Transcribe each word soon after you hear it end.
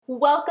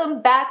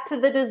Welcome back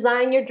to the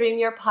Design Your Dream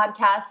Year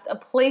podcast, a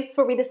place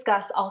where we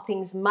discuss all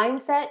things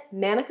mindset,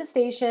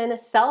 manifestation,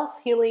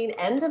 self-healing,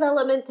 and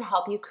development to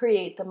help you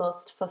create the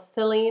most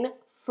fulfilling,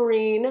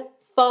 freeing,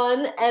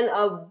 fun, and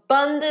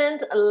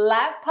abundant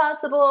life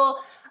possible.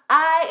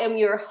 I am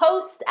your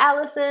host,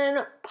 Allison,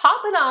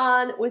 popping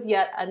on with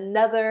yet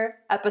another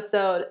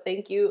episode.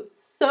 Thank you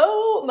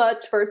so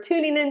much for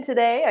tuning in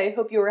today. I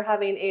hope you are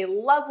having a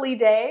lovely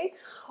day.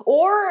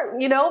 Or,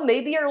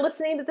 maybe you're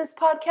listening to this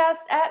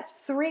podcast at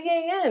 3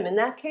 a.m. In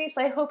that case,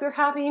 I hope you're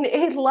having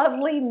a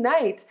lovely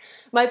night.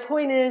 My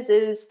point is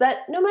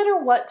that no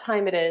matter what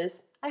time it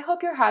is, I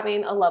hope you're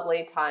having a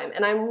lovely time.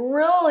 And I'm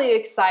really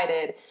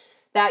excited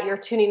that you're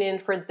tuning in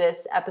for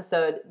this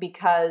episode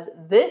because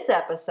this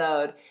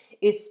episode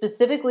is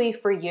specifically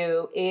for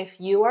you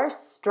if you are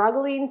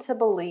struggling to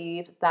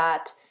believe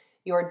that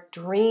your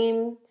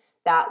dream,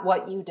 that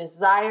what you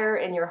desire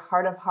in your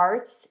heart of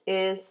hearts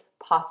is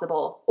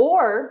possible.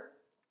 Or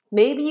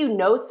maybe you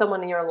know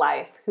someone in your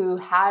life who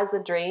has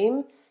a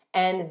dream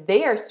and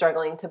they are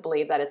struggling to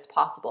believe that it's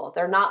possible.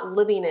 They're not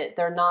living it.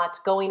 They're not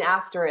going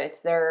after it.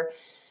 They're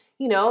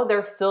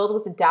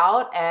filled with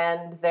doubt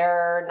and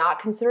they're not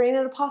considering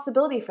it a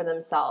possibility for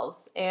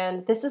themselves.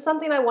 And this is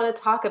something I want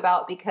to talk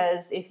about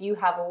because if you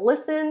have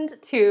listened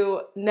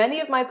to many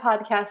of my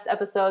podcast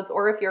episodes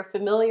or if you're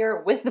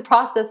familiar with the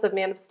process of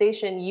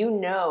manifestation, you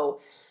know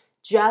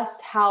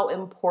just how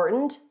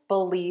important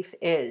belief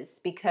is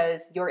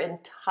because your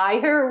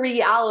entire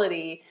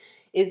reality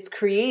is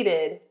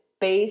created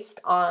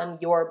based on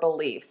your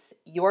beliefs.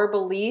 Your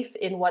belief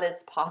in what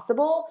is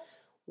possible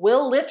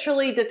will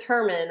literally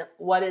determine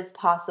what is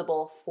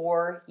possible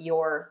for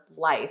your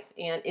life.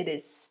 And it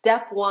is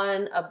step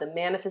one of the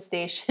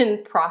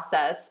manifestation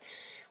process.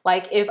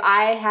 Like if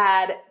I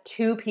had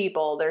two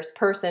people, there's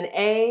person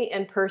A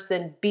and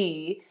person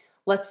B,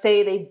 let's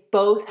say they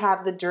both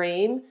have the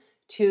dream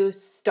to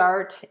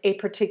start a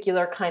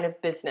particular kind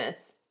of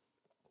business.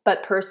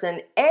 But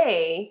person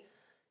A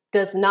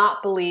does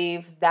not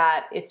believe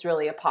that it's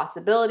really a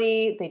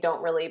possibility. They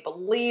don't really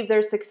believe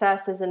their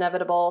success is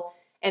inevitable.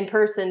 And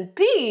person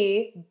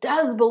B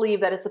does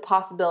believe that it's a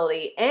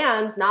possibility.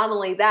 And not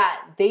only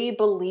that, they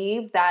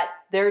believe that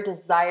their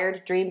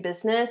desired dream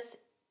business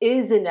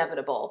is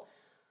inevitable.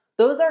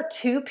 Those are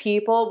two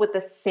people with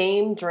the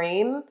same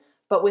dream,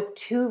 but with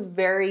two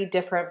very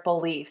different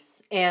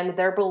beliefs. And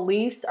their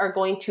beliefs are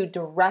going to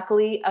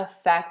directly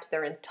affect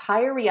their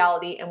entire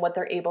reality and what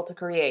they're able to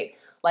create.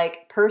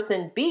 Like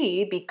person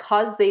B,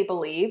 because they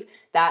believe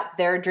that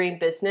their dream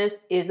business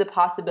is a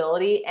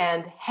possibility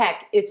and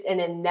heck, it's an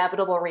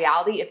inevitable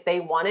reality if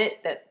they want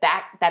it,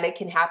 that it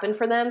can happen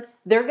for them,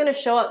 they're going to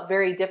show up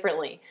very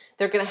differently.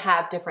 They're going to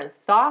have different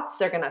thoughts.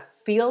 They're going to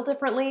feel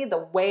differently.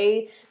 The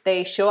way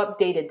they show up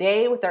day to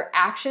day with their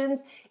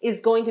actions is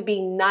going to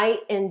be night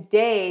and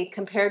day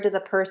compared to the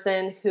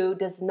person who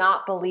does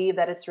not believe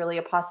that it's really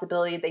a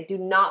possibility. They do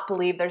not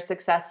believe their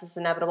success is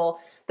inevitable.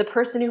 The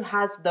person who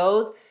has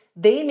those,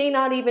 they may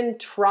not even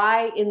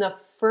try in the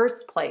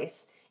first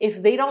place.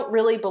 If they don't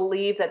really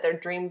believe that their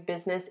dream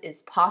business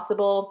is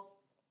possible,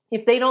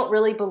 if they don't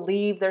really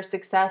believe their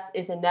success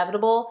is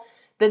inevitable,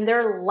 then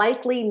they're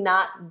likely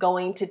not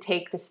going to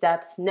take the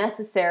steps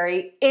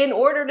necessary in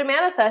order to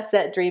manifest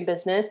that dream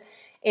business.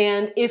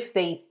 And if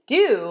they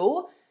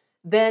do,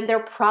 then they're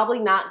probably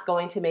not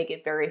going to make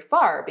it very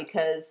far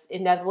because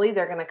inevitably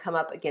they're going to come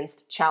up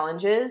against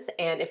challenges.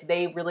 And if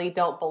they really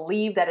don't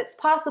believe that it's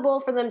possible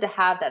for them to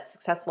have that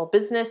successful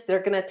business, they're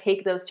going to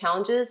take those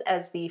challenges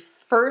as the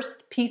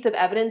first piece of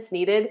evidence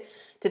needed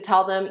to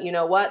tell them, you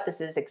know what,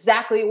 this is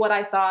exactly what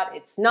I thought.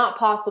 It's not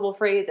possible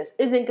for you. This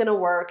isn't going to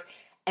work.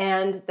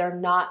 And they're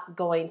not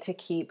going to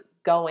keep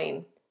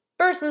going.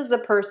 Versus the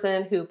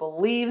person who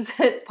believes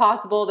that it's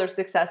possible, their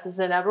success is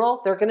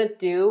inevitable, they're going to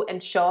do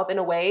and show up in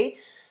a way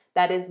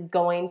that is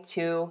going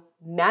to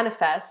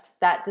manifest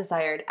that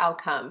desired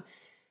outcome.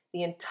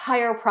 The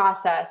entire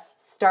process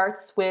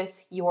starts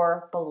with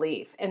your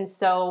belief. And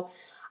so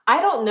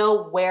I don't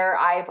know where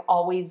I've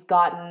always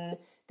gotten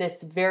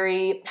this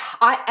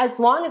as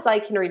long as I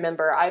can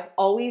remember, I've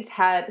always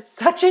had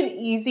such an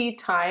easy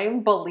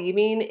time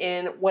believing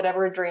in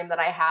whatever dream that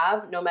I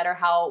have, no matter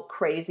how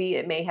crazy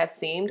it may have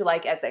seemed.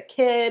 Like as a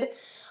kid,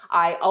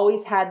 I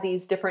always had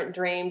these different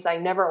dreams. I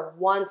never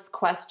once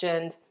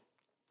questioned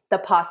the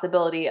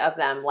possibility of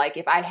them. Like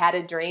if I had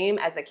a dream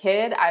as a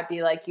kid, I'd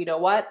be like, you know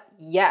what?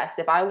 Yes,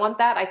 if I want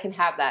that, I can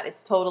have that.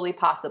 It's totally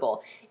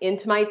possible.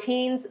 Into my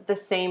teens, the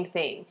same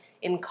thing.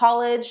 In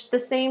college, the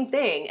same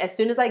thing. As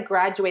soon as I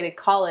graduated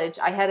college,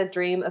 I had a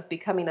dream of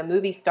becoming a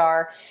movie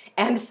star.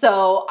 And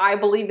so I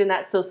believed in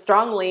that so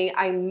strongly,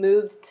 I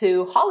moved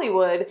to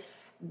Hollywood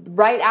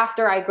right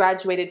after I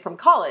graduated from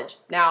college.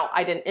 Now,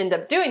 I didn't end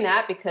up doing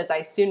that because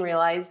I soon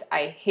realized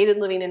I hated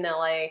living in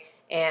LA.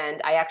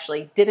 And I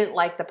actually didn't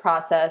like the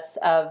process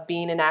of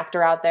being an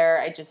actor out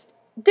there. I just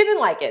didn't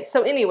like it.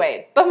 So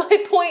anyway, but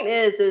my point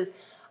is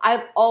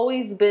I've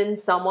always been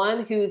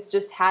someone who's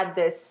just had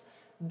this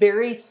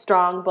very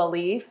strong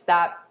belief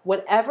that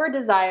whatever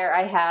desire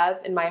I have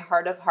in my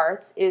heart of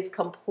hearts is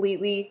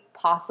completely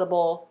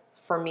possible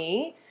for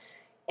me.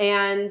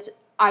 And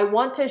I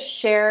want to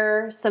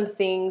share some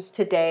things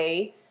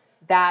today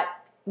that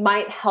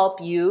might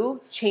help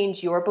you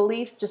change your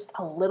beliefs just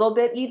a little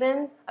bit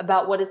even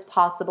about what is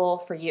possible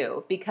for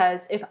you.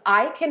 Because if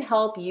I can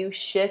help you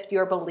shift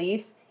your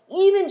belief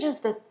even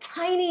just a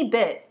tiny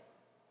bit,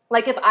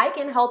 like if I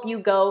can help you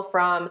go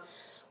from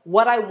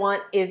what I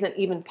want isn't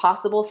even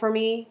possible for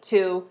me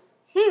to,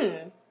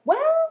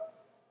 well,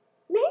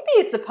 maybe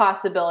it's a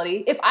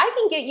possibility. If I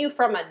can get you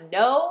from a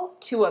no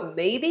to a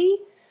maybe,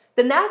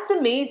 then that's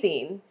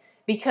amazing,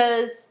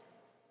 because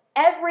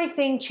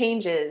everything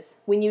changes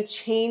when you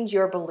change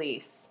your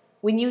beliefs.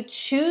 When you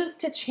choose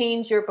to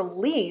change your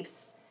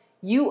beliefs,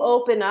 you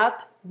open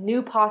up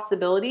new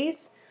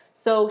possibilities.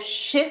 So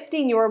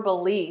shifting your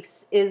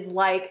beliefs is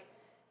like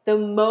the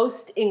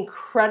most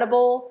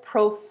incredible,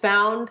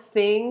 profound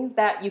thing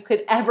that you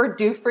could ever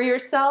do for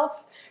yourself,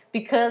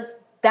 because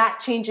that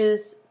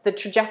changes the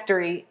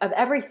trajectory of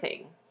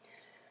everything.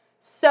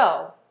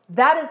 So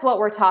that is what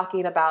we're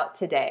talking about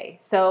today.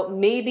 So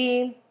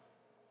maybe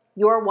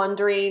you're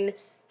wondering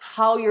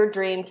how your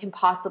dream can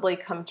possibly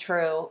come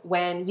true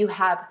when you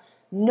have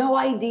no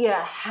idea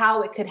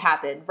how it could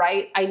happen,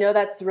 right? I know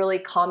that's really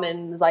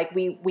common. Like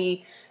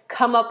we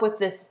come up with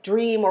this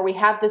dream or we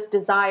have this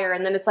desire,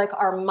 and then it's like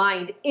our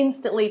mind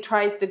instantly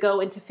tries to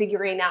go into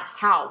figuring out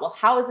how. Well,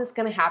 how is this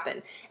going to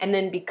happen? And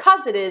then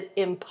because it is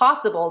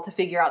impossible to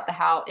figure out the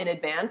how in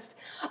advance,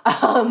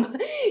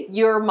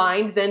 your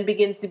mind then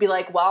begins to be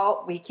like,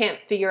 well, we can't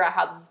figure out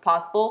how this is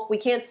possible. We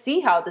can't see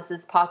how this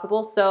is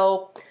possible.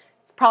 So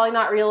it's probably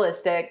not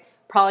realistic,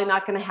 probably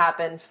not going to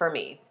happen for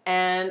me.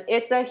 And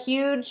it's a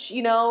huge,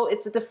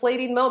 it's a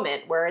deflating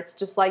moment where it's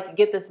just like you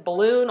get this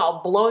balloon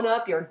all blown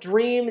up. Your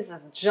dream is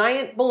this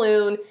giant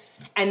balloon.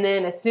 And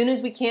then as soon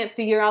as we can't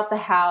figure out the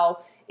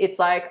how, it's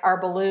like our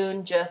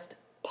balloon just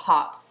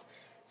pops.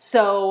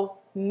 So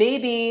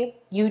maybe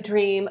you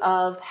dream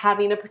of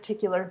having a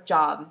particular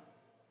job,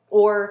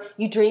 or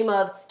you dream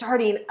of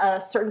starting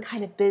a certain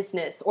kind of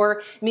business,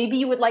 or maybe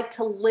you would like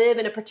to live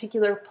in a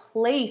particular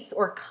place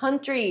or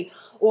country,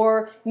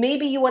 or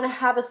maybe you want to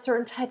have a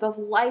certain type of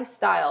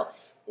lifestyle.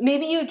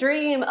 Maybe you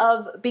dream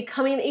of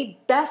becoming a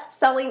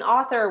best-selling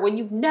author when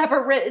you've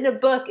never written a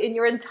book in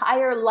your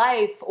entire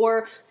life,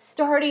 or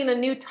starting a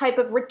new type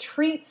of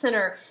retreat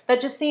center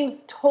that just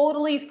seems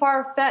totally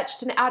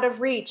far-fetched and out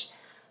of reach.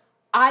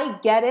 I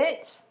get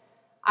it.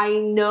 I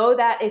know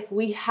that if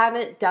we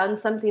haven't done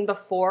something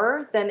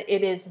before, then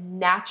it is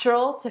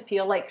natural to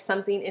feel like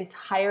something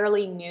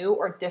entirely new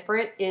or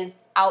different is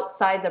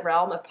outside the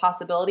realm of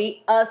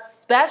possibility,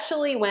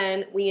 especially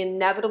when we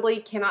inevitably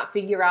cannot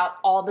figure out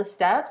all the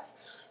steps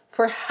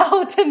for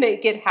how to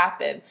make it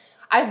happen.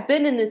 I've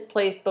been in this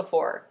place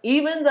before.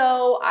 Even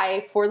though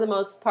I, for the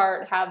most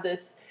part, have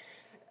this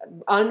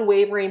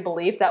unwavering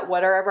belief that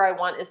whatever I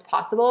want is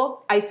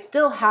possible, I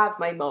still have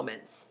my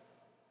moments.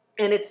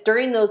 And it's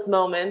during those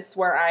moments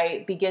where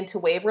I begin to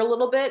waver a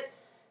little bit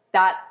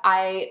that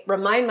I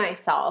remind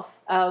myself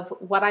of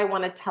what I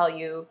want to tell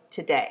you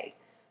today.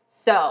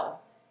 So,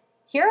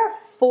 here are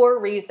 4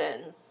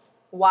 reasons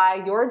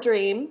why your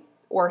dream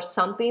or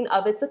something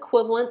of its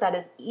equivalent that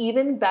is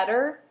even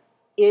better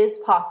is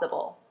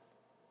possible.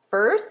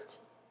 First,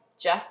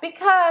 just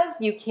because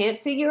you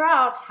can't figure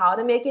out how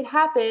to make it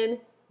happen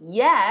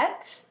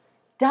yet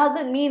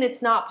doesn't mean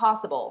it's not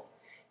possible.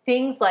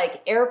 Things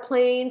like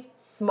airplanes,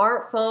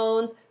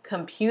 smartphones,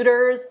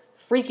 computers,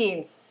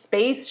 freaking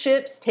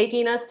spaceships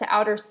taking us to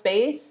outer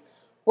space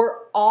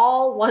were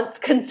all once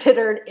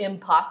considered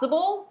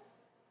impossible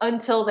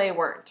until they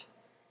weren't.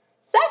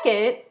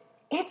 Second,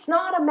 it's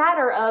not a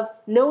matter of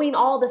knowing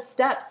all the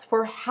steps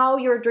for how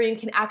your dream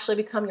can actually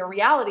become your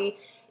reality.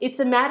 It's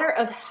a matter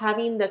of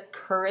having the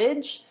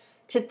courage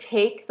to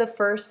take the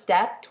first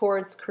step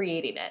towards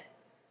creating it.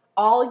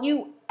 All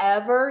you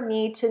ever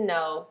need to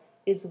know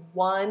is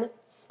one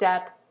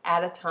step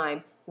at a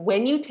time.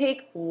 When you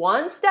take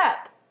one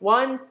step,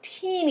 one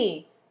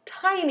teeny,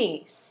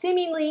 tiny,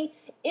 seemingly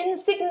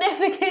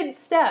insignificant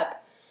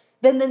step,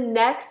 then the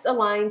next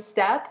aligned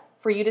step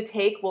for you to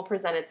take will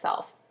present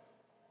itself.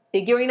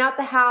 Figuring out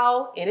the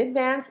how in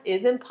advance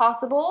is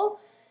impossible,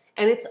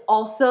 and it's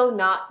also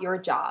not your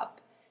job.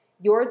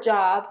 Your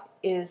job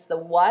is the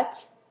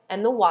what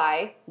and the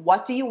why.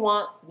 What do you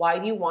want? Why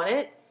do you want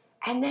it?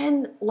 And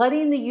then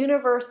letting the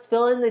universe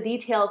fill in the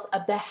details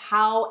of the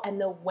how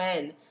and the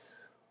when.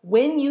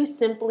 When you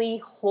simply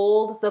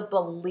hold the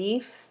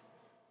belief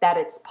that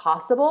it's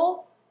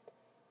possible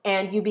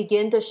and you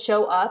begin to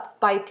show up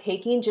by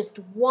taking just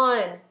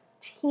one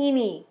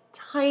teeny,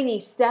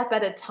 tiny step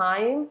at a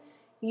time,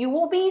 you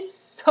will be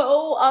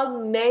so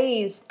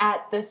amazed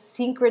at the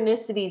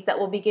synchronicities that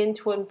will begin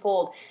to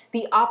unfold,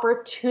 the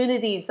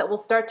opportunities that will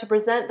start to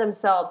present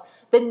themselves,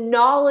 the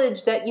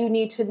knowledge that you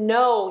need to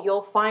know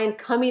you'll find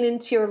coming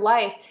into your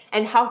life,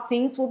 and how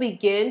things will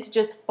begin to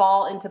just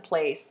fall into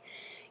place.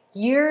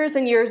 Years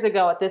and years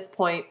ago at this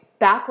point,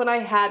 back when I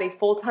had a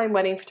full-time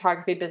wedding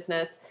photography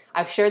business,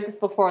 I've shared this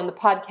before on the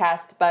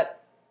podcast,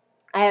 but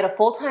I had a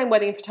full-time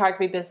wedding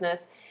photography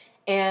business,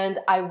 And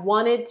I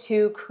wanted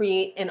to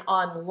create an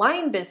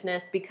online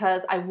business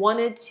because I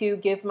wanted to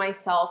give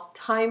myself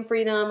time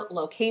freedom,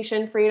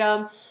 location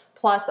freedom.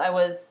 Plus, I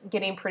was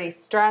getting pretty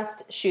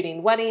stressed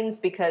shooting weddings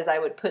because I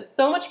would put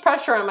so much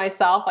pressure on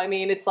myself. I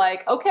mean, it's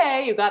like,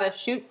 okay, you got to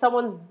shoot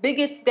someone's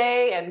biggest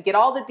day and get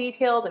all the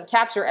details and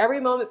capture every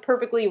moment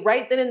perfectly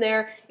right then and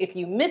there. If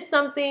you miss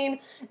something,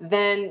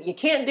 then you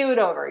can't do it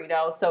over, you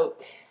know? So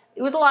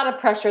it was a lot of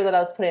pressure that I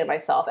was putting on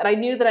myself, and I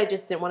knew that I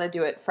just didn't want to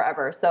do it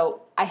forever.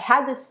 So I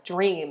had this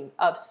dream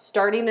of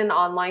starting an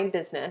online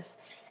business,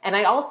 and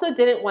I also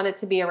didn't want it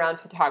to be around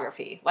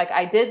photography. Like,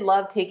 I did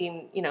love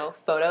taking,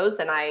 photos,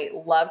 and I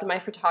loved my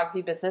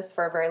photography business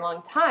for a very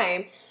long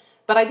time,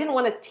 but I didn't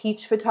want to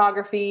teach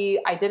photography.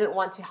 I didn't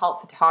want to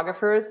help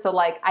photographers. So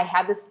like, I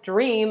had this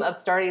dream of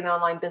starting an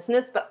online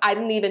business, but I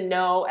didn't even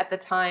know at the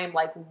time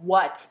like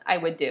what I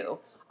would do.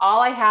 All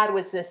I had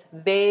was this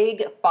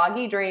vague,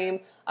 foggy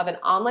dream of an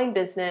online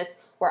business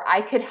where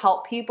I could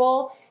help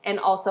people and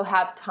also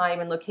have time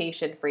and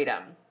location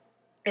freedom.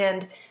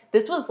 And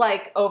this was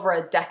like over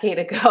a decade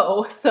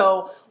ago.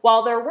 So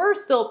while there were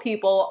still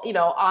people,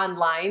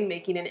 online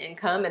making an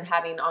income and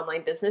having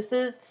online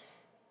businesses,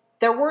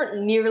 there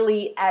weren't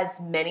nearly as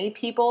many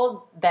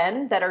people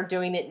then that are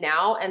doing it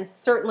now, and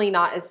certainly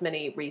not as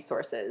many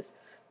resources.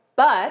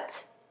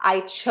 But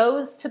I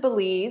chose to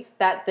believe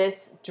that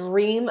this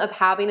dream of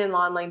having an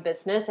online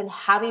business and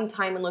having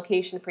time and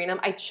location freedom,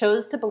 I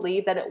chose to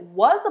believe that it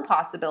was a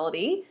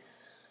possibility.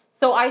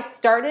 So I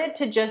started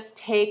to just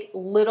take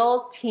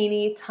little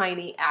teeny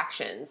tiny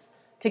actions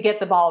to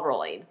get the ball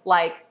rolling,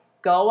 like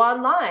go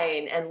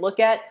online and look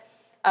at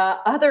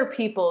other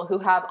people who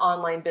have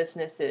online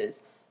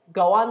businesses.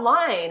 Go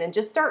online and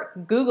just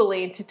start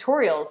Googling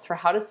tutorials for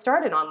how to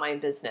start an online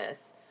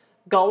business.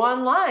 Go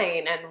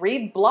online and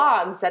read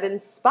blogs that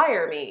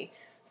inspire me.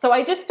 So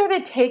I just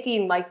started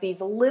taking like these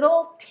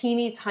little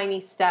teeny tiny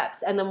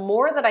steps. And the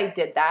more that I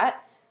did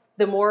that,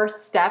 the more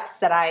steps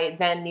that I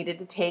then needed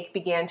to take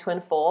began to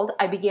unfold.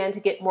 I began to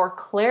get more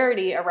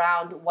clarity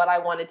around what I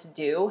wanted to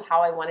do,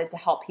 how I wanted to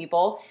help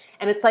people.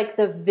 And it's like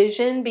the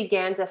vision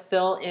began to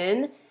fill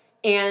in,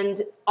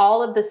 and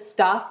all of the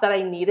stuff that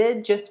I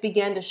needed just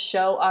began to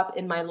show up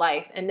in my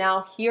life. And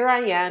now here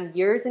I am,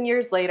 years and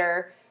years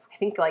later, I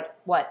think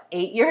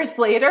 8 years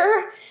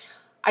later,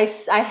 I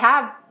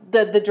have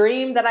the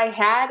dream that I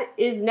had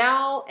is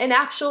now an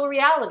actual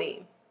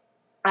reality.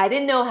 I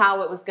didn't know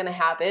how it was going to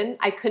happen.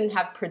 I couldn't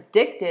have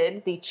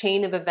predicted the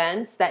chain of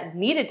events that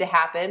needed to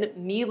happen.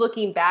 Me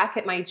looking back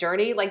at my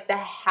journey, like the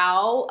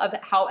how of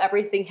how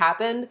everything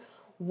happened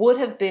would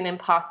have been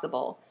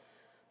impossible.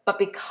 But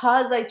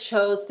because I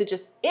chose to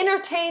just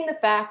entertain the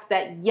fact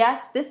that,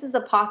 yes, this is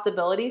a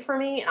possibility for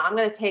me and I'm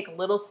going to take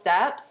little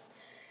steps,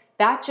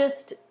 that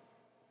just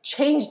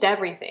changed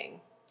everything.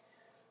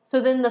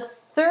 So then the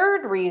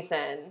third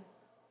reason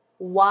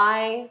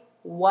why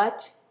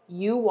what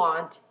you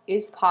want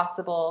is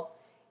possible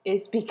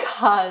is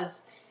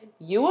because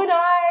you and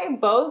I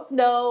both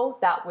know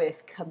that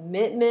with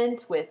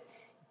commitment, with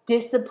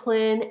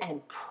discipline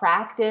and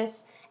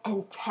practice,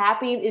 and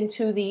tapping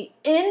into the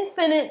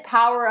infinite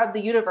power of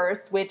the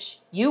universe, which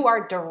you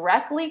are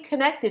directly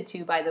connected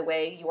to, by the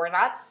way, you are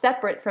not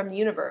separate from the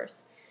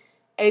universe,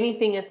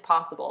 anything is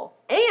possible.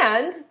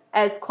 And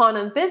as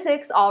quantum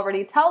physics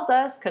already tells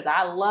us, because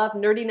I love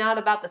nerding out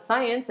about the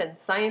science, and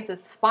science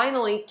is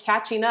finally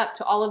catching up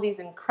to all of these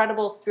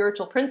incredible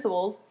spiritual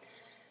principles,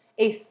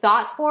 a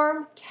thought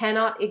form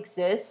cannot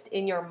exist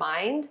in your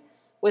mind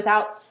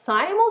without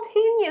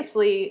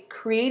simultaneously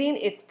creating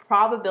its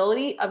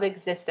probability of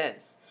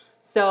existence.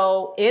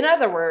 So, in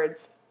other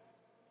words,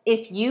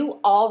 if you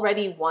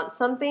already want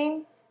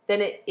something, then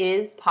it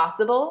is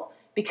possible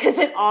because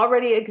it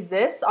already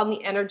exists on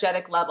the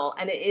energetic level,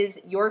 and it is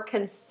your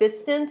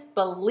consistent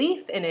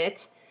belief in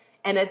it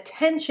and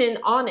attention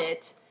on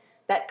it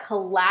that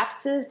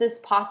collapses this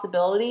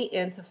possibility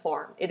into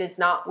form. It is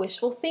not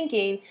wishful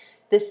thinking.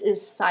 This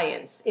is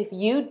science. If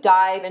you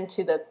dive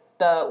into the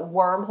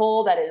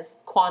wormhole that is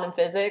quantum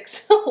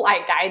physics,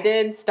 like I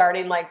did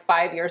starting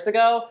 5 years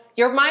ago,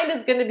 your mind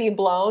is going to be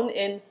blown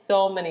in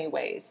so many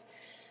ways.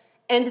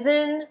 And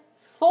then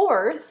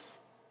fourth,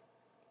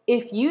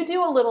 if you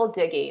do a little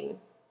digging,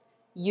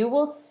 you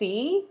will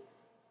see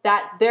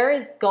that there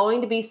is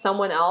going to be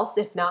someone else,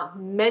 if not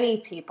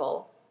many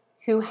people,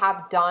 who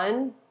have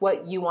done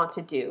what you want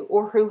to do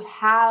or who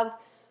have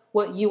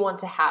what you want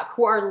to have,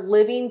 who are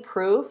living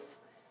proof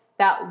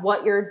that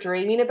what you're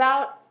dreaming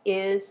about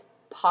is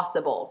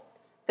possible.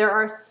 There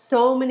are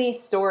so many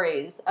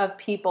stories of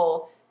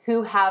people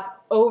who have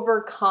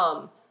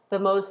overcome the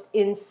most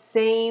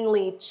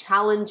insanely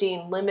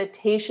challenging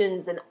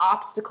limitations and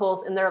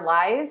obstacles in their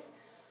lives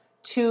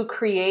to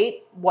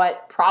create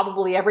what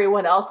probably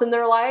everyone else in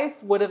their life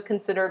would have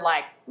considered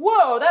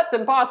whoa, that's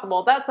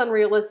impossible, that's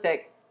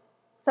unrealistic.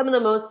 Some of the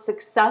most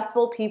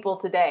successful people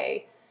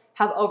today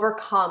have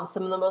overcome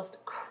some of the most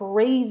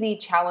crazy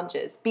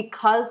challenges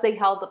because they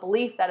held the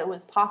belief that it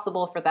was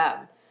possible for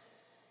them.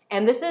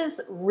 And this is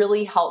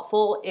really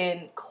helpful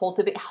in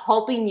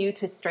helping you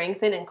to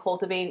strengthen and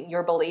cultivate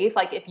your belief.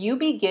 Like if you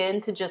begin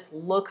to just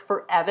look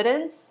for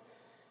evidence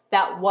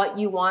that what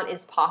you want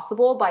is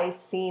possible by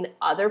seeing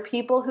other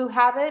people who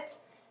have it,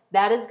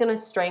 that is going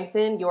to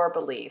strengthen your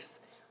belief.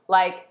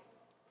 Like,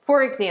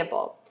 for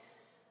example,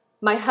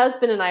 my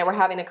husband and I were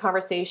having a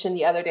conversation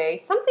the other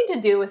day, something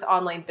to do with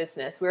online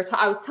business.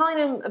 I was telling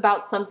him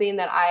about something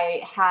that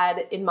I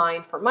had in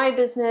mind for my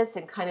business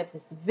and kind of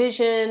this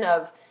vision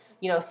of,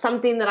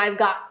 something that I've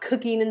got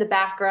cooking in the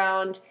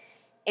background.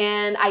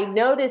 And I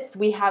noticed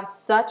we have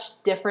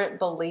such different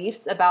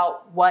beliefs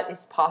about what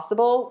is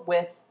possible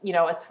with,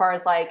 as far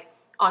as like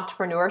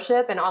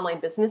entrepreneurship and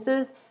online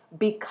businesses,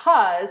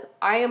 because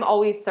I am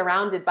always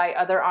surrounded by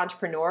other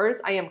entrepreneurs.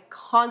 I am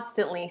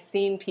constantly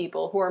seeing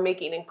people who are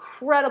making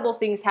incredible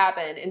things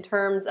happen in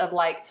terms of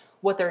like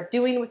what they're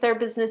doing with their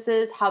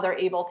businesses, how they're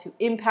able to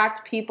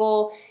impact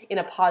people in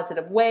a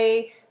positive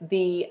way,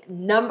 the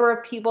number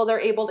of people they're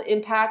able to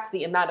impact,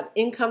 the amount of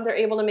income they're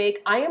able to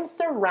make. I am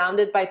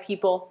surrounded by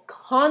people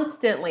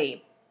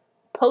constantly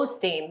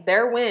posting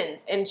their wins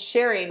and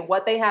sharing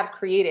what they have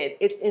created.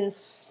 It's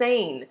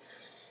insane.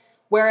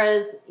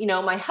 Whereas,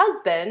 my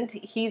husband,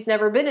 he's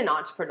never been an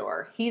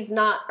entrepreneur. He's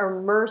not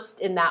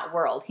immersed in that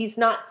world. He's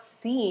not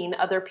seen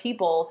other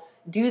people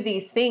do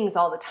these things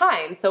all the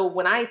time. So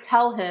when I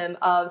tell him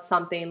of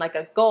something like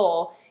a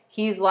goal,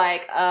 he's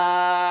like,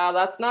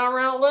 that's not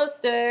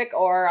realistic,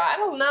 or I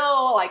don't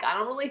know, like, I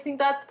don't really think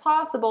that's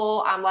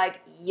possible. I'm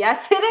like,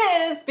 yes, it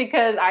is,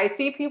 because I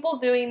see people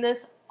doing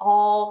this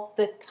all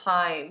the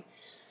time.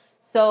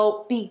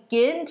 So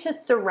begin to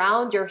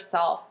surround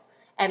yourself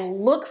and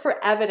look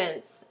for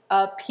evidence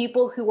of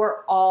people who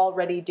are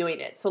already doing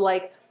it. So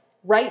like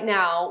right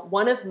now,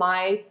 one of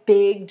my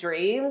big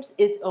dreams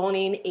is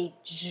owning a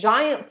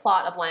giant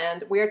plot of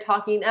land. We're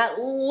talking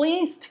at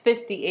least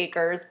 50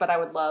 acres, but I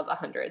would love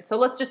 100. So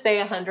let's just say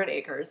 100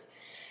 acres.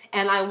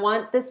 And I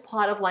want this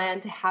plot of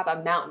land to have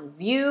a mountain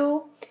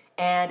view,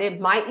 and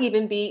it might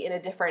even be in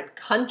a different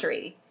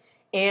country.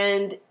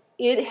 And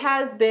it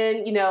has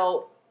been,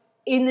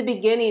 in the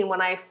beginning,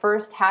 when I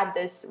first had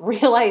this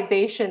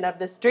realization of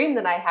this dream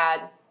that I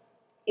had,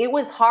 it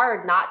was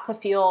hard not to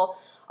feel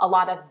a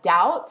lot of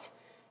doubt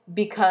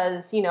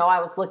because,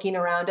 I was looking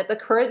around at the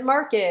current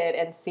market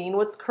and seeing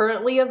what's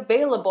currently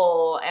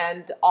available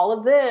and all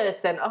of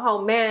this. And,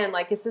 oh man,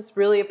 like, is this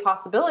really a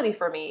possibility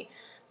for me?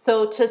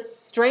 So to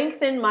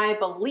strengthen my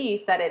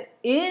belief that it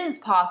is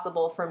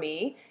possible for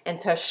me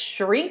and to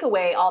shrink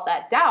away all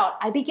that doubt,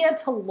 I began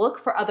to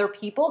look for other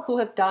people who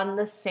have done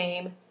the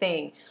same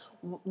thing.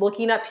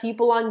 Looking at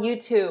people on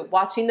YouTube,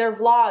 watching their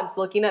vlogs,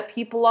 looking at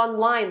people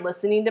online,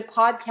 listening to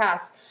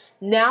podcasts.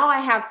 Now I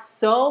have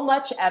so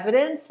much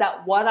evidence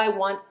that what I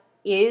want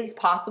is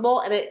possible,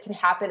 and it can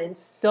happen in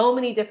so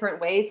many different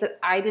ways that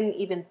I didn't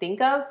even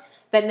think of,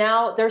 that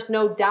now there's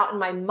no doubt in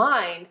my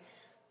mind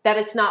that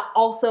it's not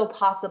also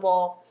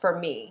possible for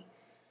me.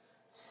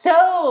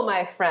 So,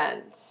 my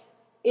friend,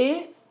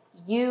 if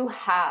you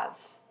have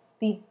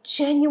the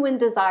genuine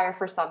desire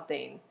for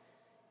something,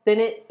 then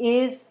it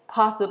is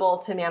possible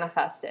to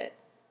manifest it.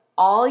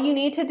 All you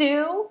need to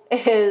do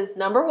is,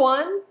 number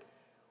one,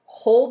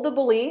 hold the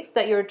belief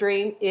that your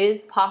dream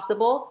is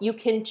possible. You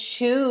can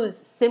choose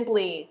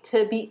simply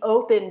to be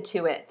open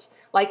to it.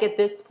 Like at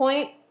this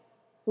point,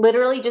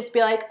 literally just be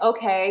like,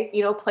 okay,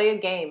 play a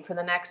game for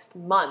the next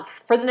month,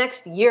 for the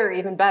next year,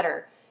 even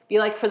better. Be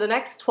like, for the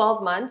next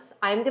 12 months,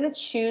 I'm going to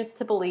choose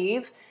to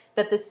believe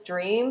that this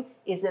dream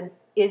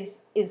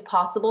is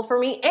possible for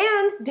me,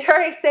 and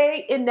dare I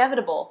say,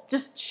 inevitable.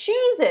 Just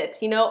choose it,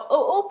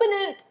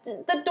 open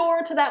the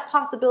door to that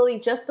possibility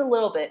just a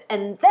little bit.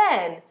 And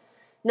then,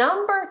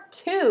 number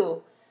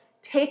two,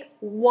 take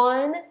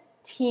one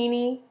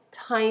teeny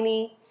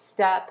tiny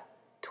step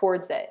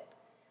towards it.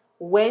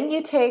 When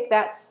you take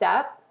that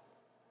step,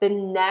 the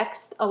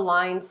next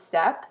aligned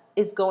step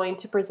is going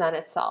to present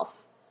itself.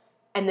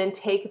 And then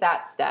take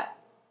that step.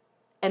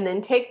 And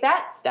then take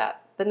that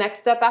step, the next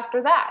step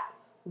after that.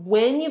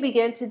 When you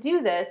begin to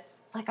do this,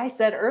 like I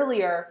said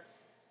earlier,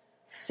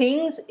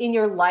 things in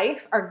your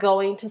life are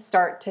going to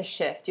start to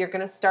shift. You're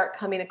going to start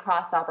coming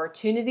across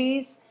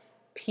opportunities,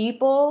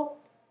 people,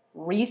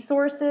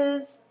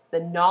 resources, the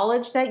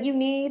knowledge that you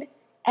need.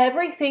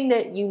 Everything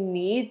that you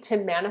need to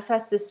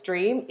manifest this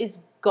dream is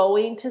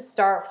going to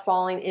start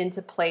falling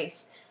into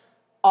place.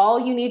 All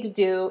you need to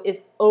do is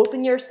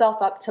open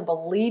yourself up to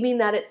believing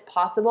that it's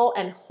possible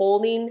and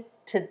holding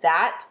to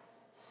that.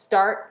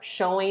 Start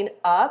showing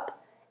up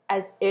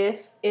as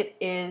if it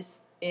is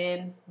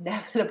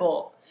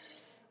inevitable.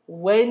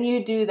 When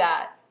you do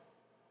that,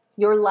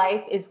 your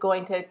life is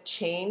going to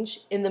change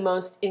in the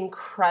most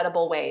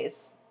incredible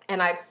ways.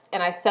 And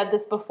I've said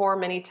this before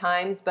many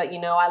times, but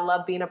I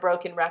love being a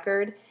broken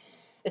record.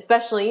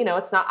 Especially,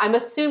 it's not, I'm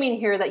assuming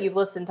here that you've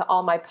listened to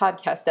all my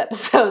podcast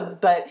episodes,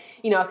 but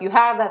if you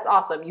have, that's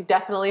awesome. You've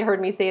definitely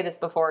heard me say this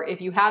before.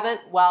 If you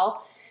haven't,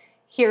 well,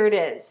 here it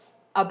is.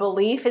 A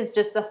belief is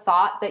just a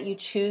thought that you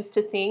choose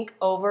to think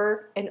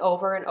over and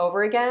over and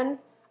over again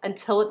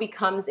until it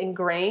becomes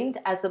ingrained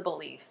as a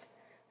belief.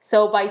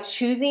 So by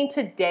choosing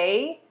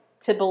today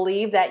to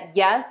believe that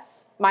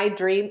yes, my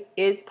dream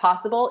is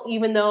possible,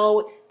 even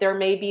though there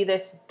may be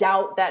this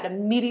doubt that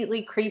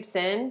immediately creeps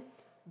in,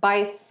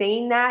 by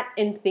saying that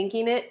and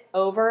thinking it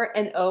over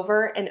and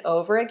over and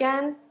over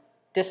again,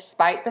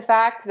 despite the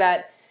fact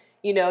that,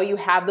 you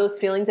have those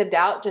feelings of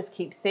doubt, just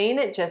keep saying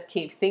it, just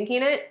keep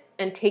thinking it,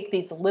 and take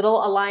these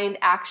little aligned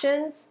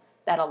actions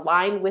that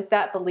align with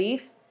that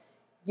belief.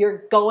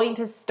 You're going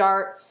to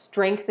start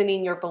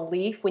strengthening your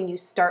belief when you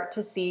start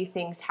to see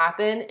things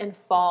happen and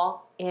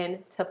fall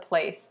into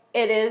place.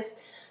 It is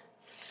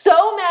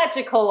so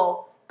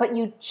magical, but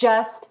you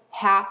just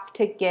have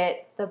to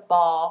get the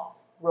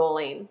ball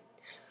rolling.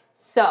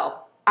 So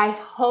I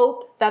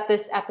hope that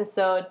this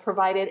episode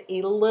provided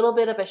a little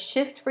bit of a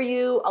shift for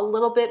you, a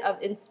little bit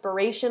of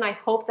inspiration. I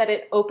hope that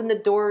it opened the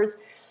doors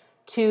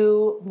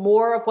to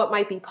more of what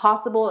might be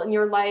possible in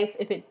your life.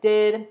 If it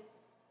did,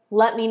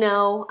 let me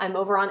know. I'm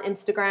over on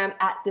Instagram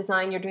at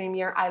Design Your Dream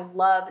Year. I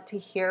love to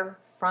hear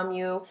from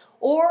you.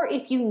 Or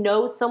if you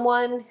know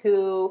someone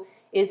who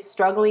is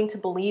struggling to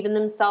believe in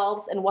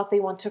themselves and what they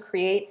want to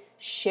create,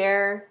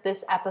 share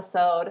this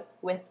episode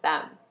with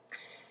them.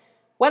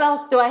 What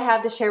else do I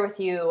have to share with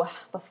you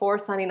before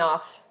signing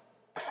off?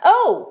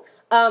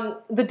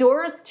 The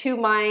doors to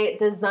my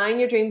Design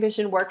Your Dream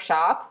Vision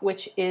workshop,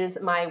 which is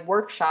my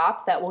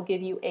workshop that will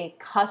give you a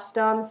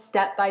custom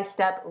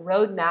step-by-step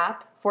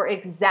roadmap for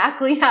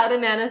exactly how to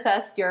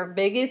manifest your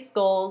biggest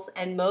goals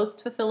and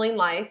most fulfilling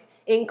life,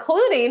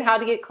 including how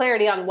to get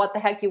clarity on what the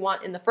heck you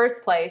want in the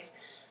first place.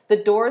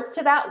 The doors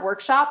to that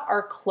workshop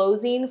are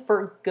closing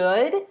for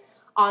good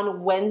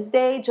on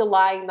Wednesday,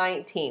 July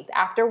 19th.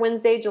 After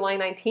Wednesday, July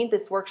 19th,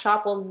 this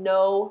workshop will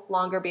no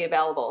longer be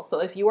available. So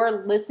if you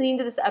are listening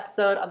to this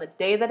episode on the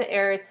day that it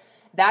airs,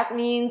 that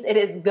means it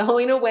is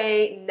going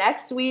away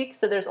next week.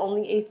 So there's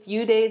only a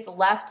few days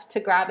left to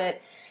grab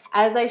it.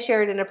 As I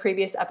shared in a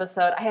previous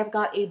episode, I have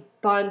got a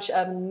bunch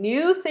of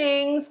new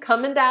things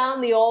coming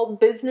down the old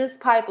business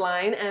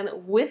pipeline. And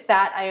with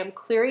that, I am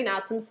clearing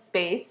out some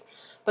space.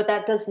 But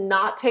that does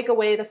not take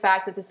away the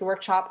fact that this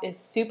workshop is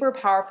super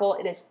powerful.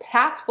 It is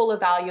packed full of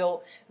value.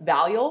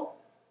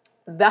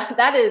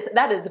 That is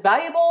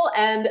valuable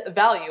and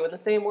value in the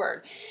same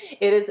word.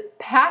 It is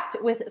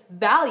packed with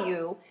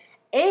value,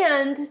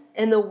 and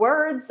in the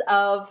words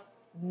of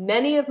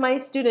many of my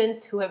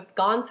students who have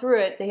gone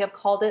through it, they have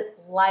called it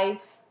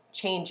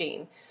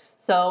life-changing.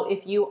 So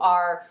if you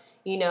are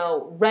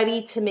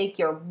ready to make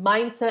your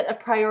mindset a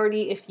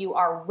priority, if you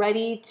are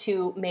ready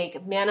to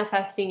make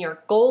manifesting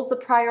your goals a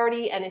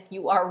priority, and if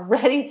you are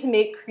ready to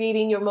make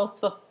creating your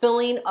most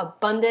fulfilling,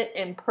 abundant,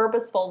 and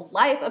purposeful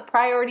life a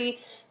priority,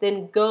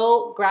 then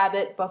go grab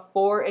it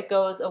before it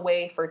goes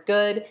away for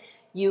good.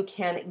 You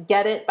can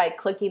get it by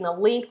clicking the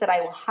link that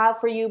I will have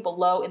for you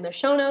below in the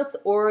show notes,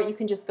 or you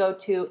can just go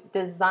to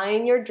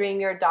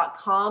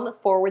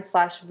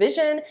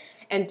designyourdreamyear.com/vision.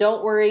 And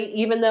don't worry,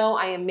 even though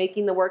I am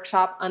making the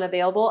workshop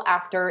unavailable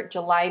after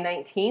July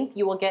 19th,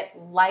 you will get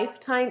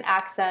lifetime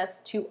access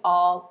to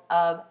all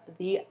of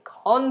the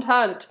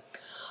content.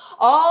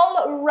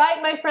 All right,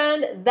 my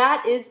friend,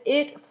 that is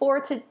it for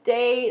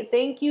today.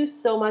 Thank you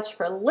so much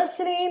for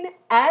listening.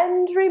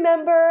 And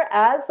remember,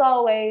 as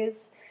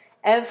always,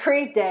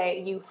 every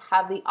day you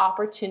have the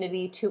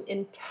opportunity to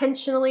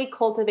intentionally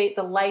cultivate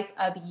the life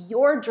of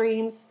your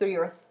dreams through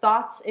your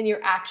thoughts and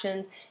your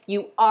actions.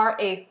 You are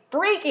a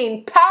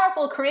freaking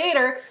powerful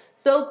creator,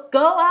 so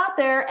go out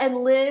there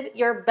and live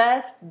your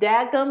best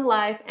dadgum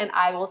life, and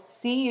I will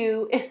see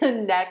you in the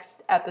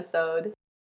next episode.